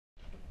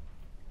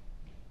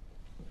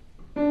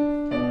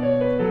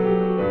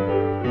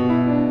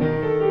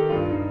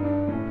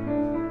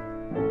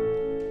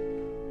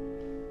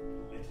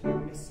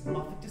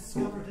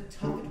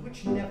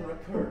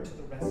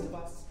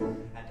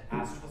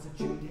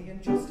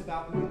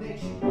about noonday.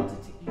 She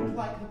wanted to eat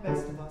like the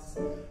best of us.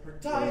 Her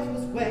diet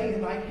was whey,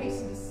 and I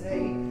hasten to say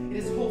it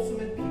is wholesome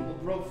and people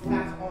grow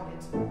fat on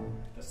it.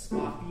 The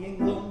spot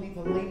being lonely,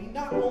 the lady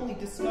not only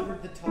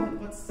discovered the tuffet,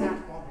 but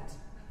sat on it.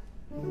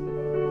 A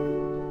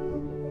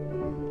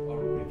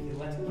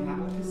rivulet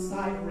gabbled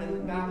beside her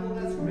and babbled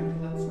as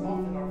rivulets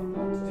often are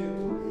thought to do.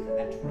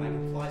 And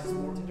dragonflies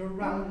sported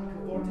around and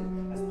cavorted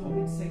as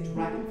poets say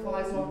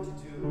dragonflies ought to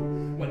do.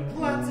 When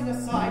glancing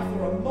aside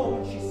for a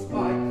moment she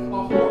spied a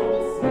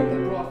horrible sight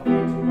that brought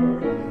fear to her.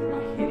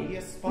 A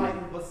hideous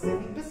spider was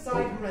sitting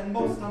beside her and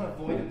most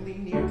unavoidably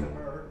near to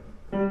her.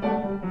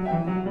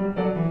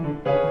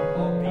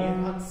 Albeit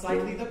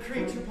unsightly, the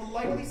creature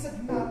politely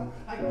said, "Madam,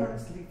 I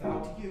earnestly vow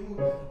to you,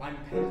 I'm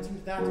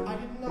penitent that I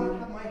did not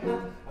have my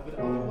hat. I would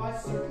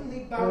otherwise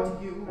certainly bow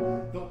to you."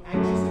 Though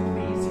anxious to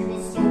please, he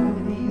was so ill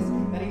at ease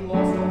that he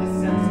lost all his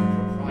sense of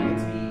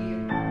propriety,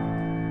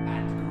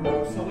 and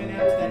grew so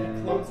inept that he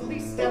clumsily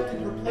stepped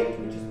in her plate,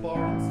 which is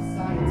barred in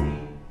society.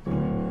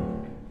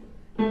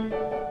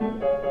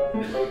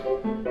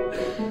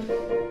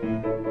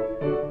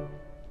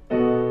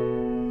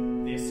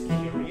 This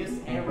curious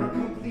error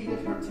completed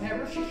her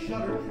terror. She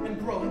shuddered, and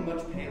growing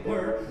much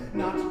paler,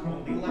 not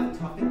only left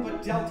tuffet,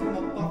 but dealt him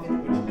a buffet,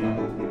 which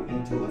doubled him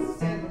into a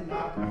sailor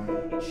knot.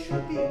 It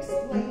should be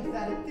explained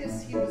that at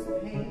this he was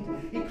pained.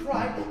 He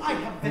cried, "I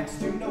have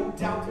vexed you, no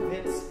doubt of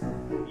it.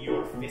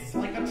 Your fist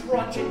like a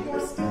truncheon, you're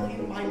still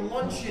in my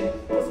luncheon,"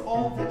 was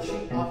all that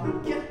she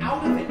uttered. "Get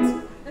out of it!"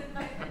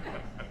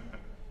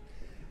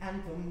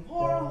 And the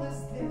moral is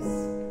this: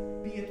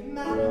 be it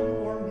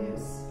madam or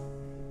miss,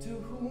 to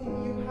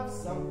whom you have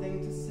something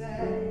to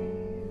say,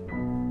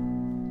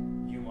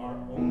 you are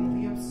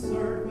only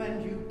absurd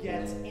when you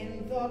get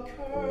in the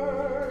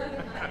curd,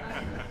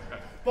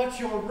 but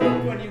you're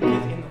rude when you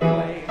get in the